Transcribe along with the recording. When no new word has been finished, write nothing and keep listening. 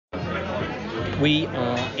We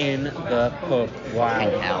are in the pub. Wow.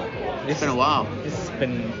 Fucking hell. It's been a while. This has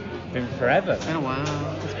been forever. It's been a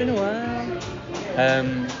while. It's been a while.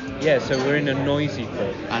 Yeah, so we're in a noisy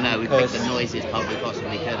pub. I know, we picked the noisiest pub we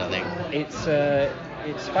possibly could, I think.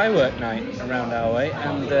 It's firework night around our way,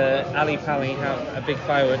 and Ali Pally have a big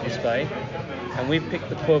firework display, and we've picked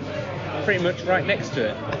the pub pretty much right next to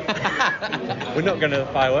it. We're not going to the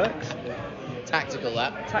fireworks. Tactical,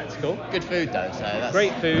 that. Tactical. Good food, though, so that's...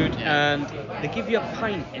 Great food, yeah. and they give you a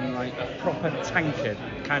pint in, like, a proper tankard,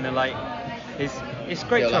 kind of like... It's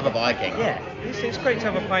great to have a Viking. Yeah, it's great to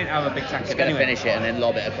have a pint out of a big tankard. Just going to finish it and then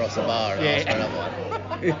lob it across the bar and ask for another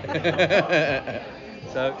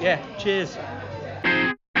one. So, yeah, cheers.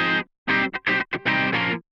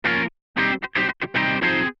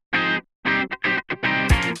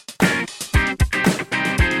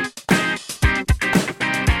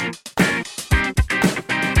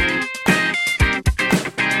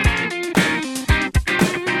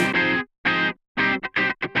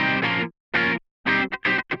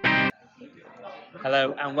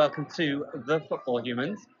 Hello and welcome to The Football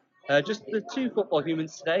Humans. Just the two football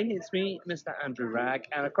humans today. It's me, Mr. Andrew Ragg,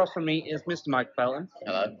 and across from me is Mr. Mike Felton.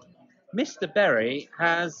 Hello. Mr. Berry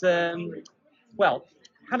has, had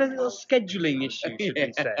a little scheduling issue, should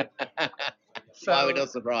we say. So, why are we not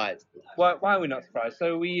surprised? Why are we not surprised?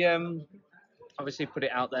 So we obviously put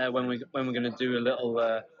it out there when we're going to do a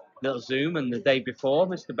little Zoom, and the day before,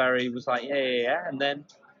 Mr. Berry was like, yeah, and then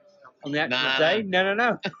on the actual day,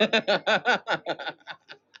 no.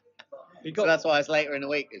 So that's why it's later in the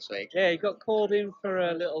week this week. Yeah, he got called in for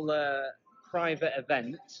a little private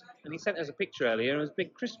event, and he sent us a picture earlier. It was a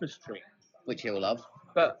big Christmas tree, which he'll love.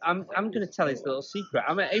 But I'm going to tell his little secret.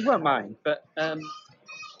 I mean, he won't mind. But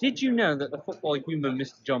did you know that the football human,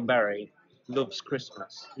 Mr. John Berry, loves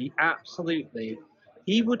Christmas? He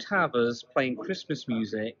would have us playing Christmas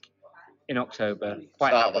music in October,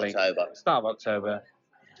 quite happily. Start of October.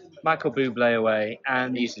 Michael Bublé away,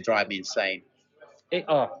 and it used to drive me insane.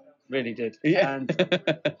 Really did. Yeah.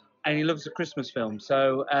 And he loves a Christmas film.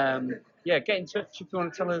 So get in touch if you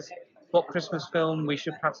want to tell us what Christmas film we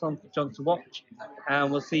should pass on for John to watch, and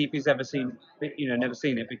we'll see if he's never seen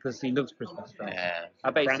it because he loves Christmas films. Yeah.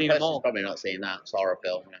 I bet he's seen them all. Probably not seen that. It's a horror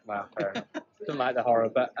film. Wow, fair enough. Doesn't like the horror,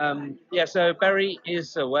 but so Berry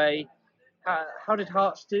is away. How did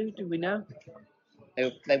Hearts do? Do we know? They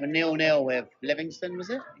were 0-0 with Livingston, was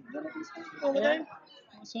it? Yeah.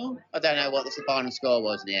 I don't know what the final score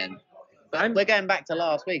was in the end. But we're going back to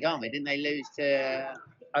last week, aren't we? Didn't they lose to...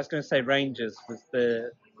 I was going to say Rangers was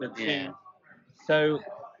the team. Yeah. So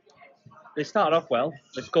they started off well.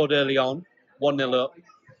 They scored early on, 1-0 up.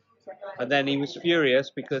 And then he was furious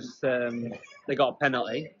because they got a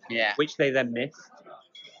penalty, which they then missed.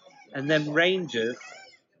 And then Rangers,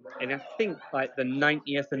 in I think like the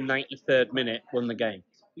 90th and 93rd minute, won the game.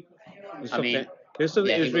 It was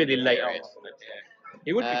really late on.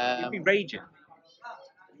 He would he'd be raging.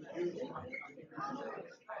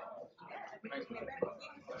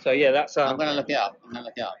 So that's I'm going to look it up.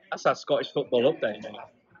 That's our Scottish football update, mate.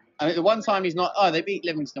 I mean, the one time he's not... Oh, they beat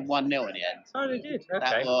Livingston 1-0 in the end. Oh, they did? Okay.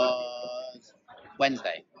 That was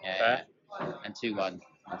Wednesday. Yeah. And 2-1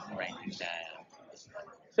 Rangers. Yeah.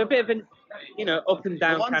 So a bit of an, up and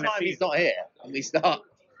down kind of... One time he's not here, and we start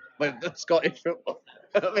with the Scottish football.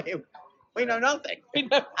 I mean, we know nothing.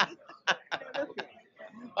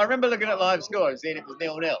 I remember looking at live score and seeing it was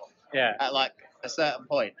 0-0. Yeah. At like a certain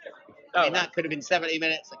point. I mean, that could have been 70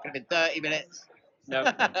 minutes. It could have been 30 minutes. No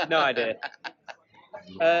idea.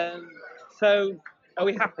 So, are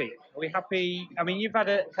we happy? I mean, you've had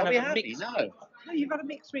a kind of mixed... No, you've had a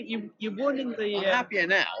mixed week. You won in the... I'm happier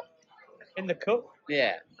now. In the cup?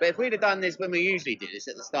 Yeah. But if we'd have done this when we usually do this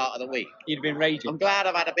at the start of the week... You'd have been raging. I'm glad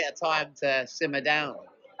I've had a bit of time to simmer down.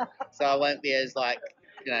 So I won't be as,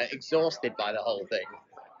 exhausted by the whole thing.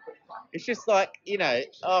 It's just I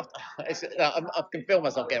can feel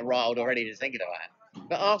myself getting riled already just thinking about it.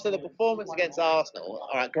 But after the performance against Arsenal,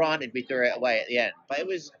 all right, granted we threw it away at the end, but it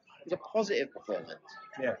was a positive performance.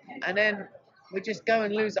 Yeah. And then we just go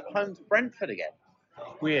and lose at home to Brentford again.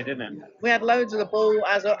 Weird, isn't it? We had loads of the ball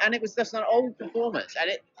and it was just an old performance, and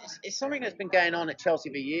it's something that's been going on at Chelsea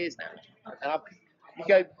for years now. And you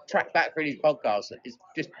go track back through these podcasts, it's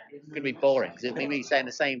just going to be boring because it'll be me saying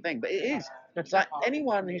the same thing, but it is. It's like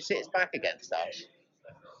anyone who sits back against us,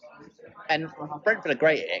 and Brentford are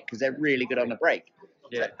great at it because they're really good on the break.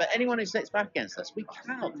 Yeah. But anyone who sits back against us, we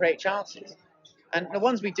cannot create chances. And the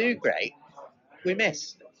ones we do create, we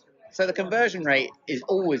miss. So the conversion rate is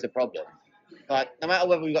always a problem. Like, no matter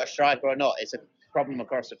whether we've got a striker or not, it's a problem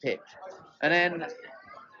across the pitch. And then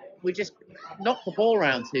we just knock the ball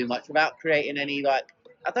around too much without creating any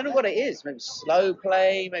I don't know what it is. Maybe slow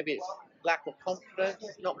play. Maybe it's lack of confidence,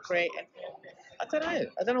 not creating. I don't know.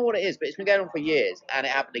 I don't know what it is, but it's been going on for years, and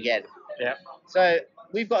it happened again. Yeah. So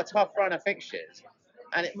we've got a tough run of fixtures,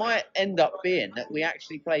 and it might end up being that we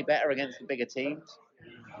actually play better against the bigger teams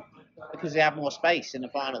because they have more space in the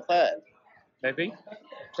final third. Maybe.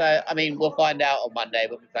 So I mean, we'll find out on Monday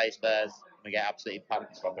when we play Spurs. We get absolutely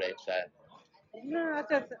pumped probably. So No, I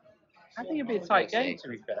think it'd be a tight game, to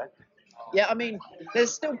be fair. yeah, I mean,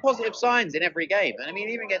 there's still positive signs in every game, and I mean,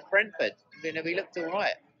 even against Brentford, we looked all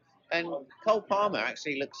right. And Cole Palmer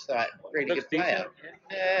actually looks like a really good player.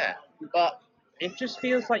 Yeah, but it just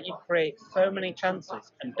feels like you create so many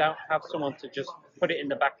chances and don't have someone to just put it in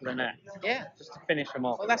the back of the net. Yeah, just to finish them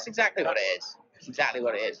off. Well, that's exactly what it is. It's exactly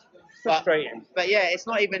what it is. Frustrating. But yeah, it's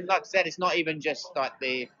not even like I said. It's not even just like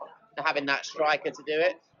the having that striker to do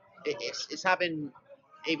it. It's having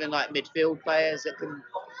even like midfield players that can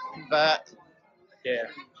convert. Yeah.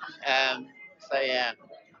 So yeah,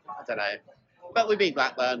 I don't know. But we beat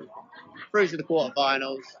Blackburn. Through to the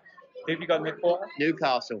quarterfinals. Who have you got in the quarter?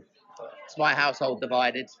 Newcastle. It's my household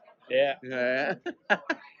divided. Yeah. Yeah.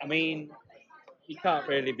 I mean, you can't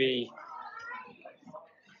really be.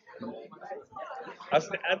 I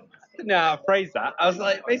didn't know how to phrase that. I was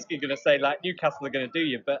like basically going to say like Newcastle are going to do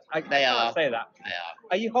you, but I can't say that. They are.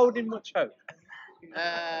 Are you holding much hope?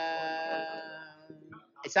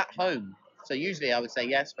 It's at home, so usually I would say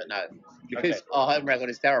yes, but no, because our home record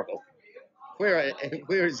is terrible. If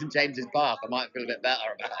we were at St James's Park, I might feel a bit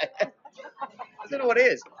better about it. I don't know what it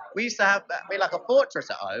is. We used to have be like a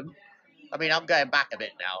fortress at home. I mean, I'm going back a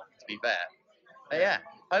bit now, to be fair. But yeah,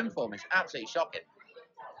 home form is absolutely shocking.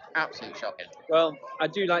 Absolutely shocking. Well, I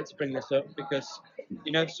do like to bring this up because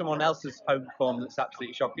you know someone else's home form that's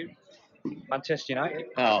absolutely shocking. Manchester United.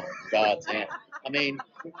 Oh God, yeah. I mean,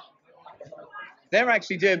 they're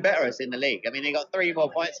actually doing better us in the league. I mean, they got 3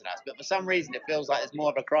 more points than us, but for some reason it feels like there's more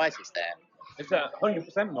of a crisis there. It's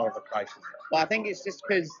 100% more of a crisis. Well, I think it's just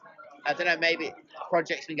because, I don't know, maybe the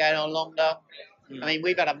project's been going on longer. I mean,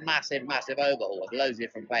 we've had a massive, massive overhaul of loads of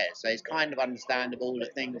different players, so it's kind of understandable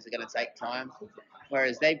that things are going to take time.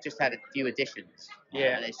 Whereas they've just had a few additions.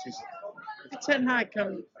 Yeah. And it's just, did Ten Hag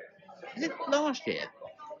come, is it last year?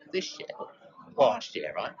 This year? What? Last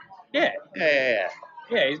year, right? Yeah. Yeah.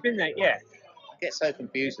 Yeah, he's been there, yeah. I get so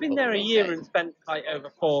confused. He's been there a year and spent like over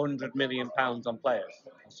 £400 million on players.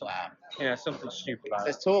 Wow. You know, something stupid like that.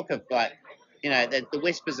 There's talk of like, you know, the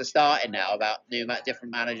whispers are starting now about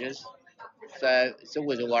different managers. So it's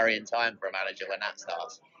always a worrying time for a manager when that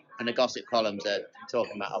starts. And the gossip columns are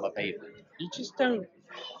talking about other people. You just don't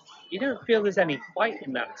feel there's any fight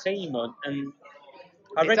in that team. And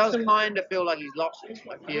it does kind of feel like he's lost a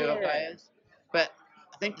few players. But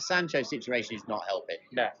I think the Sancho situation is not helping.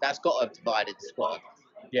 No. That's got to have divided the squad.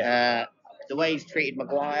 Yeah. The way he's treated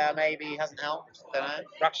Maguire maybe hasn't helped. I don't know.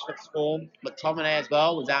 Rashford's form. McTominay as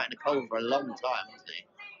well was out in the cold for a long time, wasn't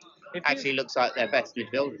he? Actually looks like their best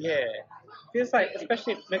midfielder. Yeah. Feels like,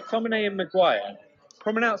 especially McTominay and Maguire,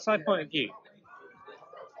 from an outside point of view,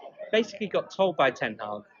 basically got told by Ten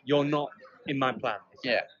Hag, you're not in my plans.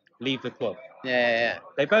 Yeah. Leave the club. Yeah.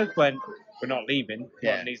 They both went, we're not leaving.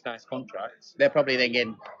 Not in these nice contracts. They're probably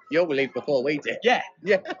thinking, you'll leave before we did. Yeah.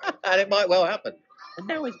 And it might well happen. And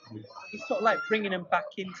now he's sort of like bringing him back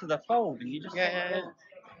into the fold, and you just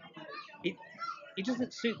he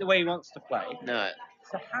doesn't suit the way he wants to play. No.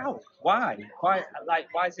 So how? Why? Why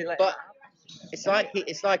is he letting that happen?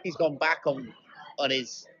 It's like he's gone back on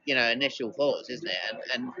his initial thoughts, isn't it?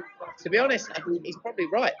 And to be honest, he's probably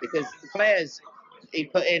right because the players he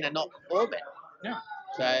put in are not performing. Yeah.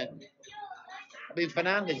 So I mean,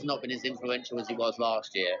 Fernandes has not been as influential as he was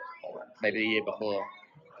last year, maybe the year before.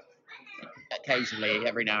 Occasionally,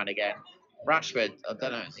 every now and again. Rashford, I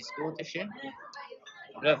don't know, has he scored this year?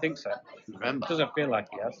 I don't think so. Remember? It doesn't feel like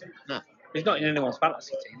he has. No. He's not in anyone's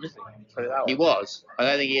fantasy team, is he? Put it that way. He was. I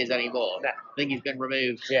don't think he is anymore. No. I think he's been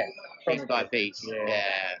removed piece by piece.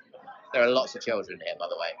 Yeah. There are lots of children here, by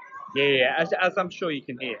the way. Yeah. As I'm sure you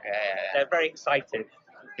can hear. They're very excited.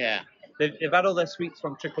 Yeah. They've had all their sweets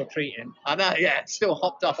from trick-or-treating. I know, yeah. Still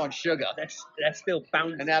hopped up on sugar. They're still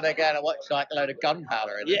bouncing. And now they're going to watch like a load of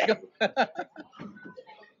gunpowder in it. Yeah. Are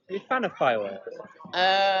you a fan of fireworks?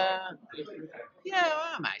 Yeah,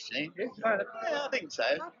 I am actually. Yeah, I think so.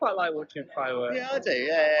 I quite like watching fireworks. Yeah, I do.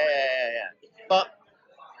 Yeah. But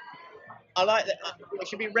I like that it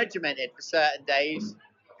should be regimented for certain days.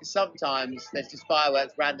 Because sometimes there's just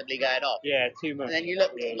fireworks randomly going off. Yeah, too much. And then you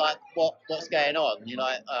look like what's going on. And you're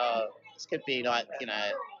like, this could be like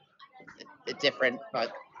a different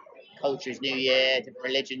like culture's New Year, different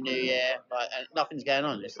religion New Year. Like and nothing's going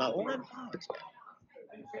on. It's like, what?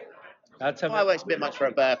 Fireworks a bit much for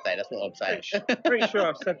a birthday. That's what I'm saying. Pretty sure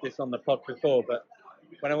I've said this on the pod before, but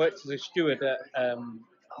when I worked as a steward at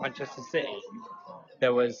Manchester City,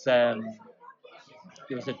 there was a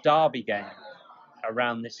derby game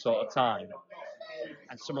around this sort of time,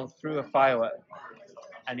 and someone threw a firework,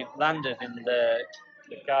 and it landed in the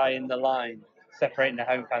guy in the line separating the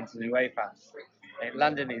home fans and the away fans. It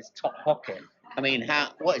landed in his top pocket. I mean,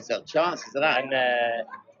 what is the chances of that? And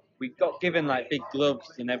we got given like big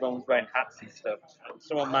gloves, and everyone was wearing hats and stuff. And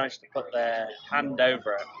someone managed to put their hand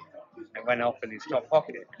over it, and it went off in his top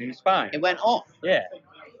pocket, and he was fine. It went off? Yeah.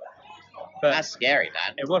 But that's scary,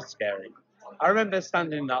 man. It was scary. I remember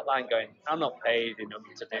standing in that line going, I'm not paid enough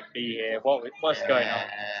to be here. What's going on?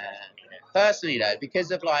 Personally, though,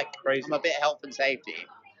 because of like from a bit of health and safety,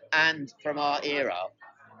 and from our era,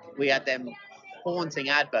 we had them haunting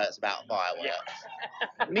adverts about fireworks.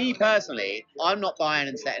 Yeah. Me personally, I'm not buying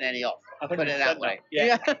and setting any off. I'll put it that way.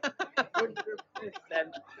 Yeah. 100%.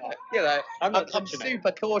 You know, I'm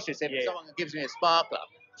super cautious if someone gives me a sparkler.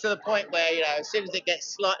 To the point where, you know, as soon as it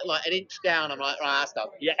gets slightly like an inch down, I'm like, right, that's done.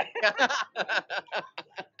 Yeah.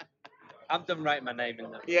 I'm done writing my name in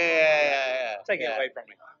them. Yeah. Take it away from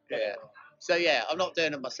me. Yeah. So yeah, I'm not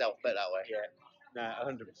doing it myself, put it that way. Yeah. No,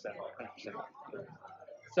 100%.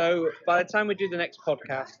 So by the time we do the next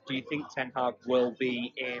podcast, do you think Ten Hag will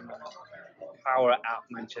be in power at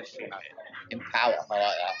Manchester United? In power, I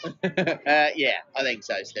like that. Yeah, I think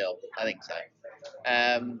so. Still, I think so.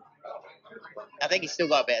 I think he's still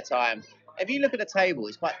got a bit of time. If you look at the table,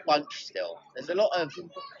 it's quite bunched still. There's a lot of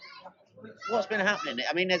what's been happening.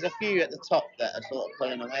 I mean, there's a few at the top that are sort of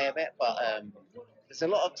pulling away a bit, but there's a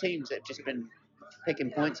lot of teams that have just been picking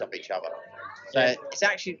points off each other. So it's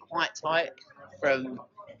actually quite tight from,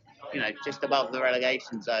 you know, just above the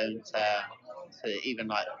relegation zone to even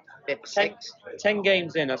like 5th, 6th. 10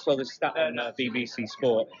 games in, I saw this stat on BBC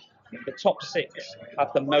Sport. The top 6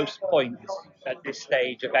 have the most points at this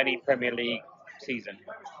stage of any Premier League season.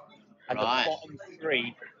 And the bottom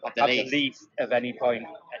 3 have the least of any point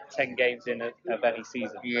at 10 games in of any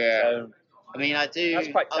season. Yeah. So, I mean, I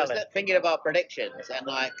was thinking about predictions, and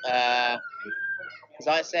like, because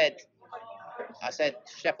I said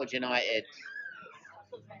Sheffield United.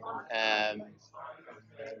 Did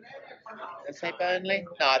I say Burnley?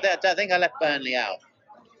 No, I don't think I left Burnley out.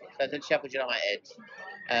 So I said Sheffield United,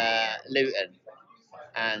 Luton,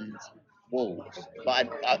 and Wolves. But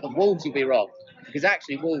Wolves will be wrong, because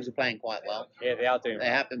actually Wolves are playing quite well. Yeah, they are doing. They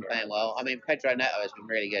have been playing well. I mean, Pedro Neto has been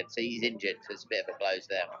really good, so he's injured, so it's a bit of a blow to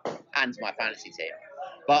them, and to my fantasy team.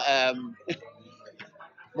 But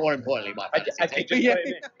more importantly, my fantasy team. Yeah,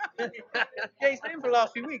 he's been in for the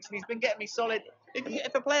last few weeks, and he's been getting me solid.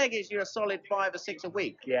 If a player gives you a solid 5 or 6 a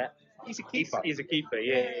week, he's a keeper. He's a keeper.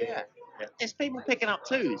 Yeah. There's people picking up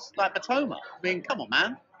 2s, like Matoma. I mean, come on,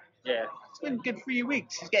 man. Yeah. It's been good 3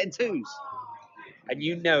 weeks. He's getting 2s. And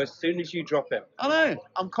you know, as soon as you drop him, I know.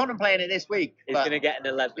 I'm contemplating it this week. He's going to get an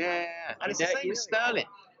 11. Yeah. And it's the same with Sterling.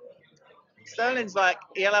 Sterling's like,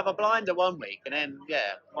 he'll have a blinder 1 week, and then,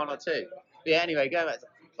 1 or 2. Yeah, anyway, go back.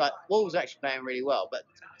 But Wolves are actually playing really well. But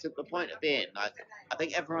to the point of being, like, I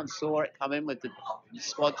think everyone saw it coming with the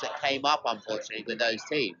squads that came up, unfortunately, with those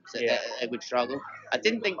teams. That they would struggle. I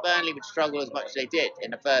didn't think Burnley would struggle as much as they did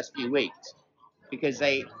in the first few weeks, because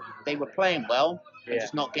they were playing well and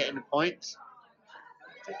just not getting the points.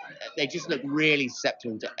 They just look really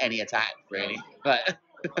susceptible to any attack, really. But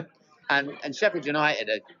and Sheffield United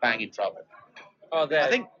are banging trouble. Oh, I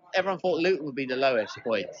think everyone thought Luton would be the lowest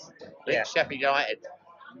points. I think Sheffield United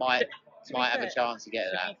might have a chance to get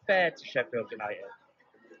that. To be fair to Sheffield United,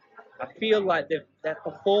 I feel like their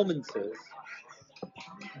performances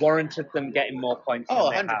warranted them getting more points.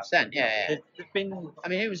 Oh, 100%, yeah. They've been. I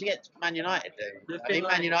mean, who was against Man United? I think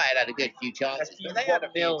Man United had a good few chances, but they had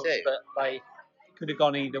a few too. But like, could have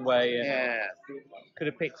gone either way. And could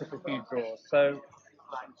have picked up a few draws. So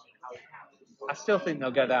I still think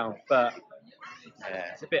they'll go down, but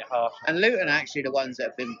it's a bit harsh. And Luton are actually the ones that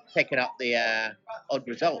have been picking up the odd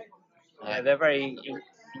result. Yeah, they're very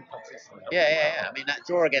inconsistent. Yeah. I mean, that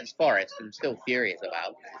draw against Forest, I'm still furious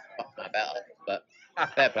about. Fuck my better, but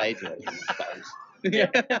fair play to them, I suppose.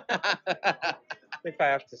 If I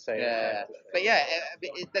have to say it. But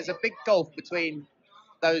there's a big gulf between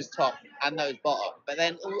those top and those bottom, but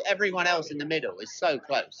then everyone else in the middle is so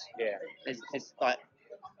close. Yeah. It's like,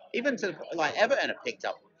 even to, like, Everton have picked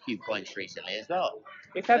up a few points recently as well.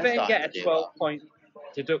 If Everton get a 12-point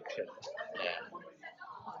deduction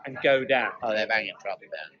and go down. Oh, they're banging trouble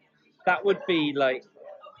then. That would be like,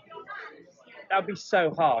 that would be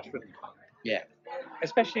so harsh, wouldn't it? Yeah.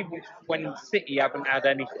 Especially when City haven't had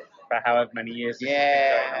anything for however many years.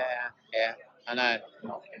 Yeah, I know.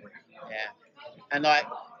 And like,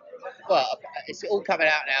 well, it's all coming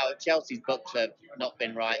out now. Chelsea's books have not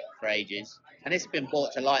been right for ages, and it's been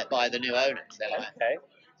brought to light by the new owners. They're like, Okay.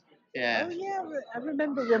 yeah. Oh yeah, I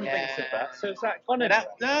remember rumblings of that. So is that gone? No, that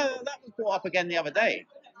was brought up again the other day.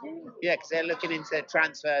 Yeah, because they're looking into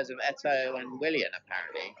transfers of Eto'o and Willian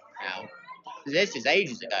apparently now. This is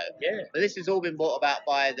ages ago. Yeah. But this has all been brought about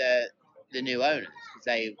by the new owners.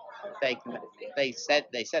 They said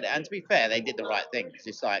it, and to be fair, they did the right thing because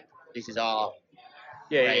it's like this is our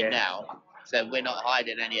reign now, so we're not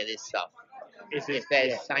hiding any of this stuff. If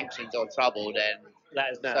there's sanctions or trouble, then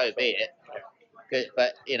let us know. So be it.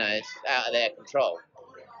 But it's out of their control.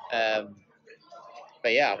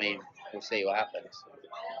 But yeah, I mean, we'll see what happens.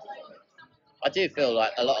 I do feel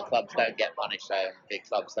like a lot of clubs don't get punished, though. Big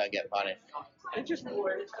clubs don't get punished. They just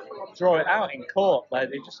draw it out in court.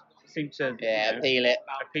 Like they just seem to appeal it.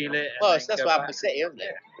 Well, that's what happened to City, isn't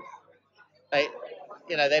it?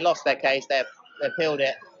 They lost their case. They appealed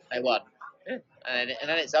it. They won, and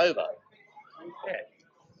then it's over. Yeah.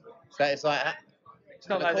 So it's like it's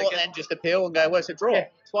not the like court then just appeal and go, well, it's a draw. Yeah.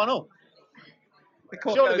 It's 1-1.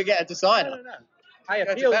 Surely we get a decider. No. I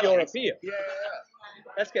appeal your appeal. Yeah.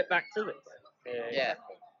 Let's get back to this. Yeah.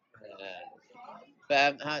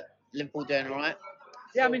 But Liverpool doing all right?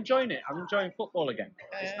 Yeah, I'm enjoying it. I'm enjoying football again.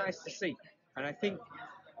 It's nice to see. And I think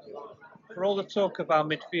for all the talk of our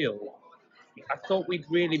midfield, I thought we'd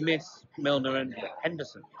really miss Milner and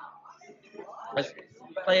Henderson. As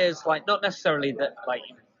players, like, not necessarily that, like,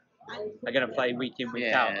 are going to play week in,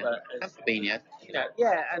 week out, but as, Fabinho.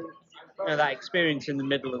 And that experience in the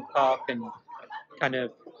middle of the park and kind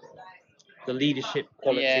of the leadership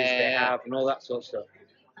qualities they have and all that sort of stuff.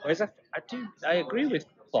 Whereas I agree with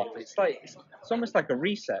Klopp. It's almost like a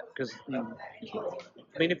reset because I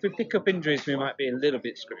mean, if we pick up injuries, we might be a little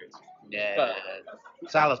bit screwed. Yeah, but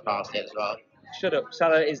Salah's past it as well. Shut up,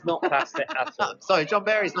 Salah is not past it at all. Sorry, John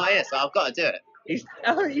Barry's not here, so I've got to do it. He's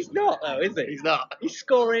not though, is he? He's not. He's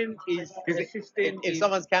scoring. He's assisting. If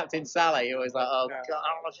someone's captain Salah, you're always like, oh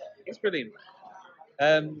gosh, it's brilliant.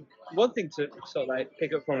 One thing to sort of like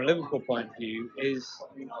pick up from a Liverpool point of view is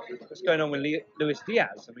what's going on with Luis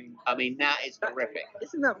Diaz. I mean that is horrific.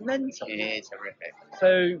 Isn't that mental? It is horrific.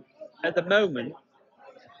 So at the moment,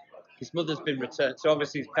 his mother's been returned. So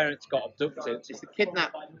obviously his parents got abducted. It's the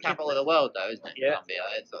kidnap capital of the world, though, isn't it? Yeah. Colombia.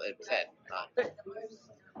 That's what they've said.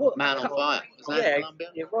 What, Man on Fire. Was that Colombia?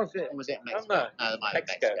 It was. Or was it Mexico? No, it might be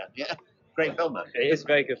Mexico. Yeah. Great film, though. It is a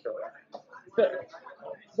very good film. But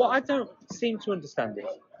what I don't seem to understand is,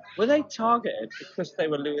 were they targeted because they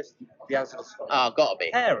were Luis Diaz's gotta be.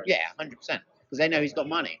 parents? Yeah, 100%. Because they know he's got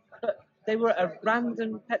money. But they were at a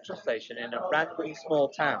random petrol station in a random small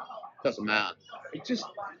town. Doesn't matter. It just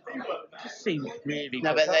seems really.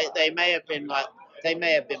 No, but they may have been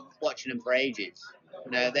watching them for ages.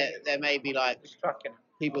 There may be like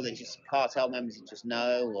people that just cartel members that just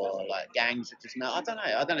know, or like gangs that just know. I don't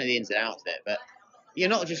know the ins and outs of it, but you're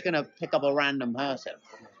not just gonna pick up a random person.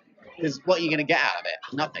 Because what are you gonna get out of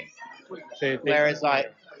it? Nothing. So whereas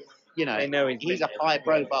like, they know he's a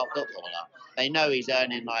high-profile footballer. They know he's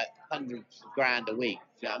earning like $100,000 a week.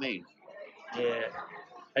 Do you know what I mean? Yeah.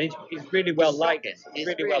 And he's really well liked. He's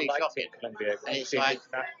really well liked in Colombia. And it's like,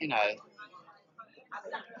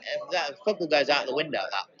 that football goes out the window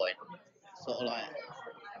at that point. Sort of like,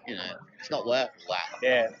 it's not worth all that.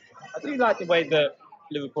 Yeah. I do like the way that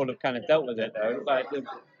Liverpool have kind of dealt with it, though. Like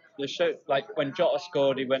the show, like when Jota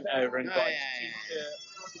scored, he went over and got his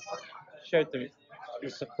t-shirt, showed the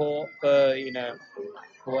support for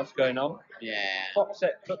for what's going on. Yeah.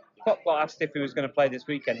 Klopp got asked if he was going to play this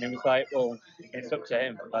weekend, and he was like, "Well, it's up to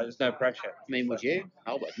him. Like, there's no pressure." I mean, would you?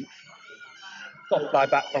 I wouldn't. Got to fly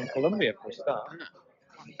back from Colombia for a start.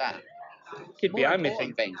 Kid behind me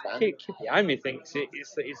thinks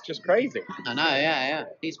it's just crazy. I know, yeah.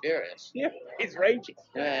 He's furious. Yeah, he's raging.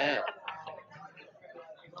 Yeah.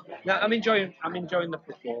 Now I'm enjoying the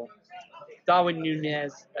football. Darwin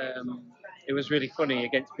Nunez, it was really funny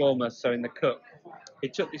against Bournemouth. So in the cup, he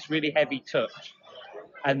took this really heavy touch,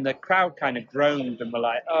 and the crowd kind of groaned and were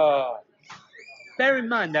like, "Oh." Bear in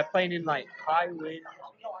mind they're playing in like high wind,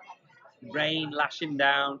 rain lashing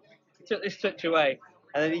down. He took this touch away,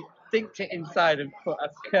 and then he dinked it inside and put a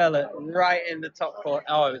curler right in the top corner.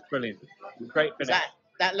 Oh, it was brilliant. It was great finish.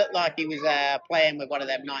 That looked like he was playing with one of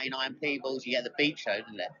them 99p balls you get at the beach show,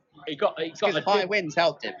 didn't it? He got the high winds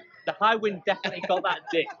helped him. The high wind definitely got that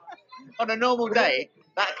dip. On a normal day,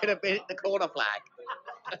 that could have been the corner flag.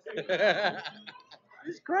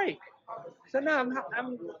 It's great. So now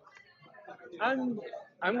I'm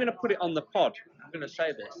going to put it on the pod. I'm going to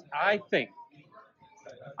say this. I think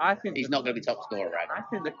he's not going to be top scorer, right? I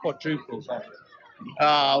think the quadruple's on.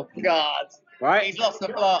 Oh God! Right? He's lost the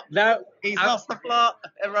plot. No, He's lost the plot.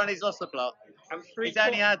 Everyone, he's lost the plot. I'm He's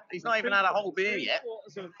not even had a whole beer yet.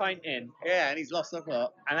 3/4 of a pint in, Yeah, and he's lost the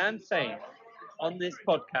plot. and I'm saying on this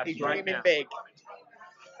podcast He's right dreaming now, big.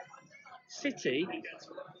 City,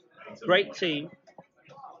 great team.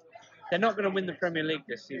 They're not going to win the Premier League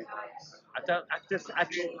this season. I just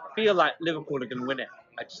feel like Liverpool are going to win it.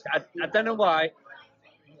 I don't know why.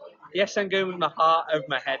 Yes, I'm going with my heart over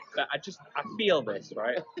my head, but I feel this,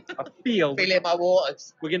 right? I feel Feel it in my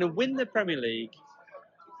waters. we're going to win the Premier League.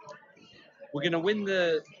 We're going to win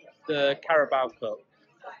the Carabao Cup.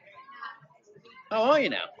 Oh, are you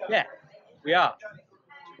now? Yeah, we are.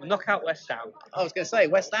 We'll knock out West Ham. I was going to say,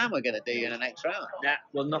 West Ham are going to do you in the next round. Nah,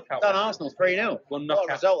 we'll knock out. Done Arsenal 3-0. We'll knock What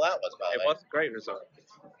a out. result that was, by the It way. was a great result.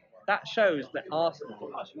 That shows that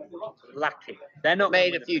Arsenal are lacking. They're not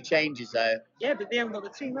Made a few changes, though. Yeah, but they haven't got the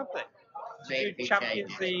team, have they? Made a Do few Champions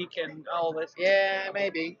changes. League and all this. Yeah,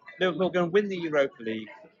 maybe. Liverpool going to win the Europa League,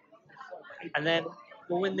 and then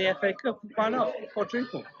we'll win the FA Cup. Why not?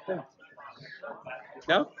 Quadruple. Yeah.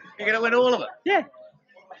 No? You're going to win all of them? Yeah.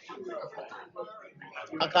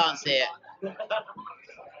 I can't see it.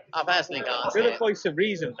 I personally can't see You're the it. voice of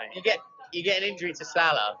reason, mate. You get an injury to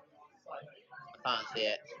Salah. I can't see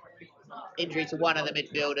it. Injury to one of the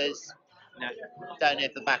midfielders. No. Don't know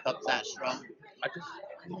if the backup's that strong.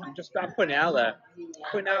 I'm putting it out there.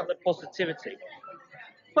 Putting out the positivity.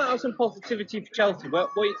 Put out some positivity for Chelsea.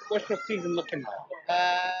 What's your season looking like?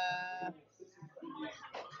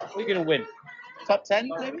 What are you going to win? Top 10,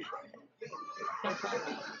 maybe?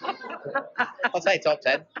 I'll say top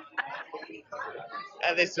 10.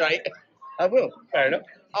 At this rate, I will. Fair enough.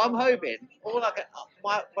 I'm hoping,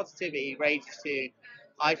 my positivity ranges to,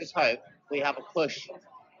 I just hope we have a push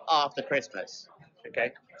after Christmas.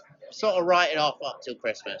 Okay. Sort of write it off up till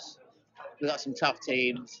Christmas. We've got some tough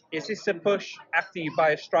teams. Is this a push after you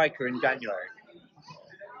buy a striker in January?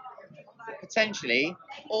 Potentially,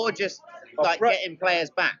 or just Oh, getting players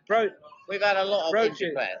back. Bro, We've had a lot of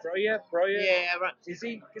injured players. Bro, Yeah, right. Is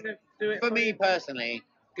he going to do it For me personally,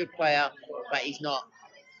 good player, but he's not.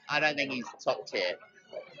 I don't think he's top tier,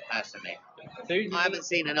 personally. I haven't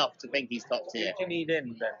seen enough to think he's top tier. Who do you need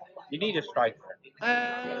in then? You need a striker.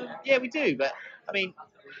 Yeah, we do, but I mean,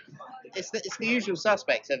 it's the usual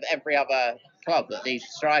suspects of every other club that needs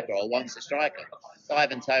a striker or wants a striker. So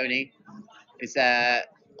Ivan Toney, it's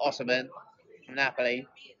Osimhen from Napoli,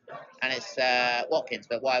 and it's Watkins.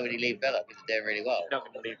 But why would he leave Villa? Because they're doing really well. Not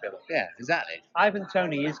going to leave Villa. Yeah, exactly. Ivan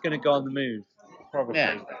Toney is going to go on the move, probably.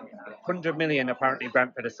 Yeah. 100 million apparently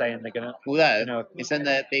Brentford are saying they're going to. Although it's in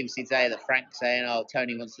the BBC today that Frank's saying, "Oh,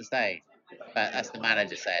 Tony wants to stay," but that's the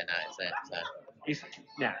manager saying that, isn't it? So.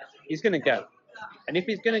 He's going to go, and if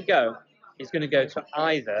he's going to go to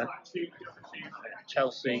either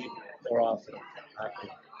Chelsea or Arsenal.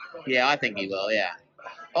 Yeah, I think he will. Yeah,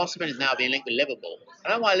 Osimhen is now being linked with Liverpool. I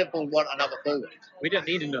don't know why Liverpool want another forward. We don't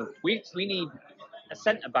need another. We need a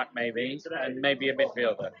centre back maybe, and maybe a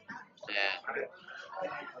midfielder. Yeah.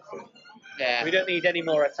 Yeah. We don't need any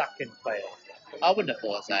more attacking players. I wouldn't have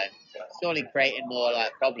thought so. It's only creating more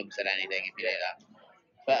problems than anything if you do that.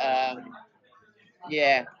 But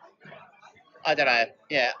yeah, I don't know.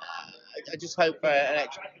 Yeah, I just hope for an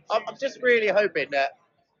extra. I'm just really hoping that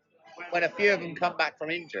when a few of them come back from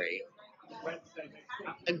injury,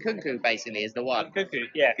 and Kunku basically is the one. Kunku,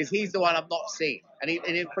 yeah. Because he's the one I'm not seeing. And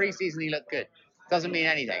in pre-season he looked good. Doesn't mean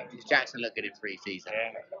anything, because Jackson looked good in pre-season.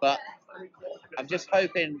 Yeah. But I'm just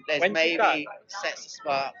hoping there's maybe sets a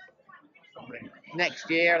spark next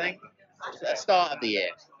year, I think. At the start of the year.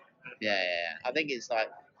 Yeah. I think it's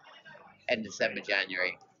end December,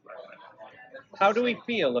 January. How do we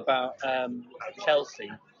feel about Chelsea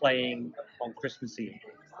playing on Christmas Eve?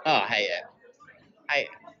 Oh, I hate it.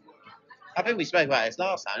 I think we spoke about this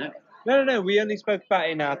last time, didn't we? No. We only spoke about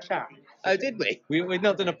it in our chat. Oh, did we? We've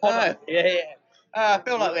not done a pod. Oh. Yeah. I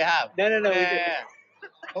feel like we have. No. Yeah.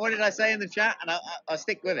 What did I say in the chat? And I'll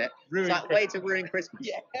stick with it. Ruin it's way to ruin Christmas.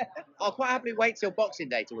 Yeah. I'll quite happily wait till Boxing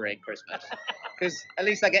Day to ruin Christmas. Because at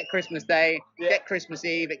least I get Christmas Day, get Christmas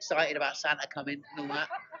Eve, excited about Santa coming and all that.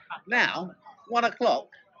 Now, 1 o'clock,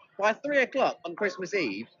 by 3 o'clock on Christmas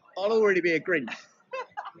Eve, I'll already be a Grinch.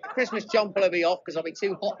 Christmas jumper will be off because I'll be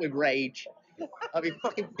too hot with rage. I'll be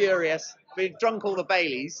fucking furious. I'll be drunk all the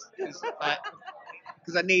Baileys.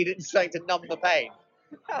 Because I need it something to numb the pain.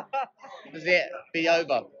 That's it. Be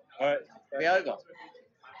over. All right. Be over.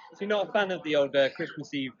 So you're not a fan of the old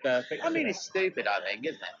Christmas Eve fixture? I mean, it's stupid, I think,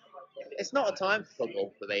 isn't it? It's not a time for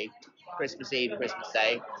football for me. Christmas Eve, Christmas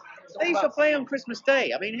Day. They used to play on Christmas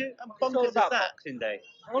Day. I mean, how bonkers is that? Boxing Day.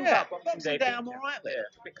 Yeah, Boxing Day I'm alright with.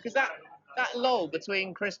 Because that that lull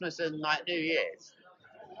between Christmas and like New Year's,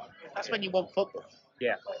 that's when you want football.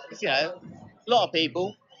 Yeah. Because, a lot of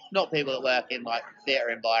people, not people that work in like theatre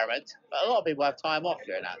environments, but a lot of people have time off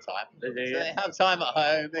during that time. They do, So they have time at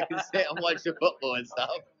home, they can sit and watch the football and stuff.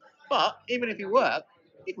 But even if you work,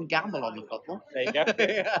 you can gamble on the football. There you go.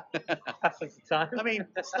 Yeah. Passes the time. I mean,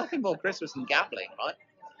 there's nothing more Christmas than gambling, right?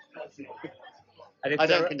 And I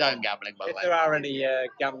don't condone gambling, by the if way. there are any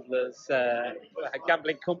gamblers,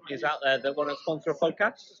 gambling companies out there that want to sponsor a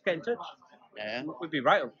podcast, just get in touch. Yeah. We'd be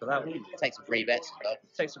right up for that, wouldn't we? Take some free bets. Though.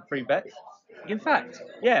 Take some free bets. In fact,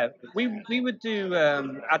 yeah, we would do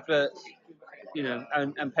adverts,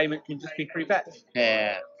 and payment can just be free bets.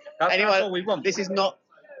 Yeah. That's all we want. This is not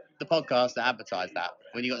the podcast to advertise that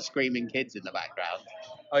when you got screaming kids in the background.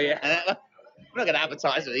 Oh yeah. We're not going to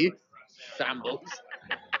advertise with you, shambles.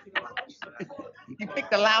 You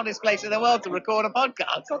picked the loudest place in the world to record a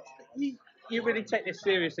podcast. You really take this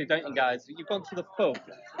seriously, don't you, guys? You've gone to the pub,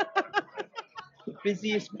 the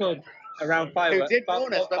busiest pub around fireworks. Who did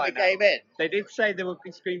warn us when we came in? They did say there would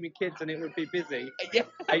be screaming kids and it would be busy. Yeah.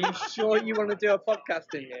 Are you sure you want to do a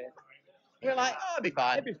podcast in here? We're like, it'll be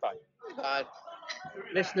fine. It'll be fine.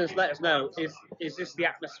 Listeners, let us know. Is this the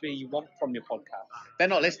atmosphere you want from your podcast? They're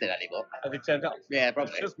not listening anymore. Have they turned up? Yeah,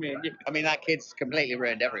 probably. It's just me and you. I mean, that kid's completely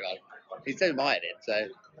ruined everyone. He's so minded, so.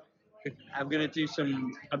 I'm going to do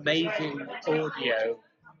some amazing audio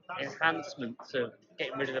enhancements of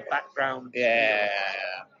getting rid of the background. Yeah.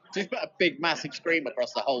 Just put a big, massive scream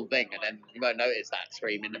across the whole thing, and then you won't notice that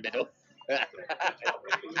scream in the middle.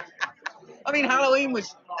 I mean, Halloween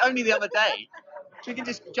was only the other day. So you can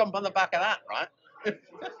just jump on the back of that, right?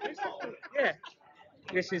 Yeah.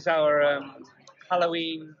 This is our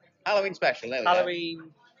Halloween special. There we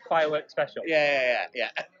Halloween fireworks special. Yeah.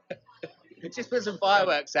 Just put some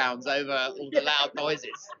fireworks sounds over all the loud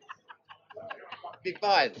noises. Be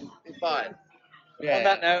fine. Yeah. On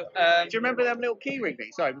that note, do you remember them little key ring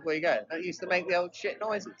things? Sorry, before you go, that used to make the old shit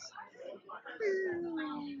noises.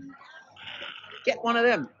 Get one of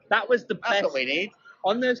them. That was the best. That's what we need.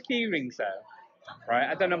 On those key rings, though, right?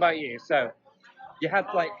 I don't know about you. So you had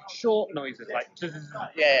like short noises, like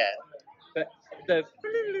yeah. The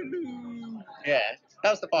yeah. That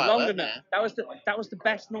was the firework. Longer note. That was the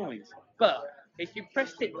best noise. But if you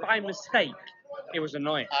pressed it by mistake, it was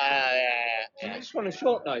annoying. Yeah. You just want a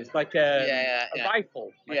short noise, like a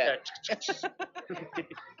rifle. Like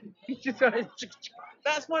you just want a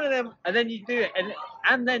That's one of them. And then you do it,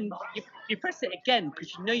 and then you press it again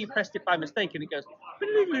because you know you pressed it by mistake, and it goes.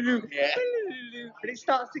 Yeah. And it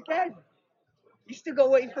starts again. You still got to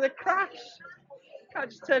wait for the crash. You can't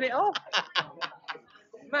just turn it off.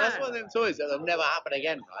 That's one of them toys that will never happen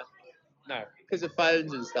again, right? No. Because of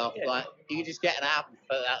phones and stuff, like, you can just get an app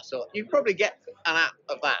for that sort. You can probably get an app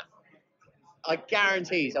of that. I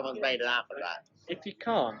guarantee someone's made an app of that. If you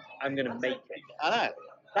can't, I'm going to make it. I know.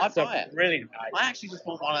 That's I'd buy it. Brilliant idea. I actually just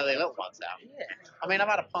want one of the little ones now. Yeah. I mean, I've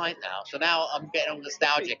had a pint now, so now I'm getting all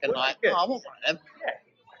nostalgic and like, I want one of them. Yeah.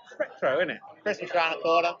 It's retro, isn't it? Christmas around the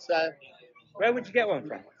corner, so. Where would you get one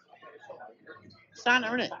from? Santa,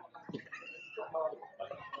 innit?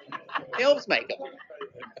 The elves make them.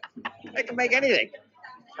 They can make anything.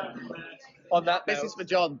 On that This note, is for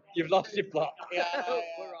John. You've lost your plot. Yeah.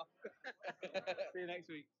 We're off. See you next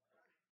week.